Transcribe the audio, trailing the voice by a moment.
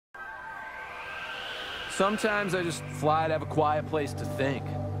Sometimes I just fly to have a quiet place to think.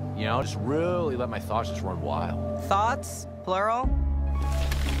 You know, just really let my thoughts just run wild. Thoughts? Plural?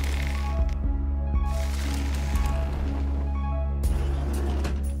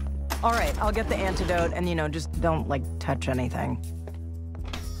 All right, I'll get the antidote, and, you know, just don't, like, touch anything.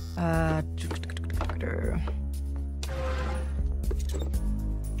 All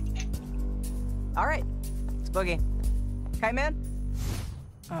right, let's boogie. Kiteman?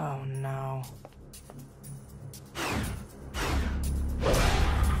 Oh, no.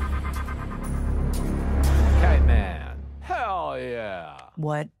 Kiteman. Hell yeah.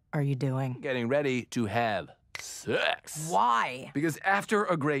 What are you doing? Getting ready to have sex. Why? Because after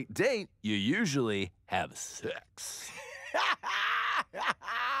a great date, you usually have sex.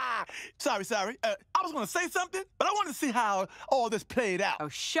 Sorry. I was gonna say something, but I wanted to see how all this played out. Oh,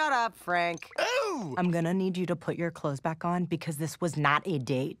 shut up, Frank. Ooh! I'm gonna need you to put your clothes back on because this was not a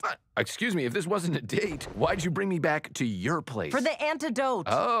date. Excuse me, if this wasn't a date, why'd you bring me back to your place? For the antidote.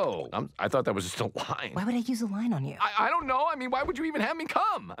 Oh, I thought that was just a line. Why would I use a line on you? I don't know. I mean, why would you even have me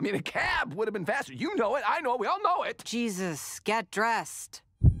come? I mean, a cab would have been faster. You know it. I know it. We all know it. Jesus, get dressed.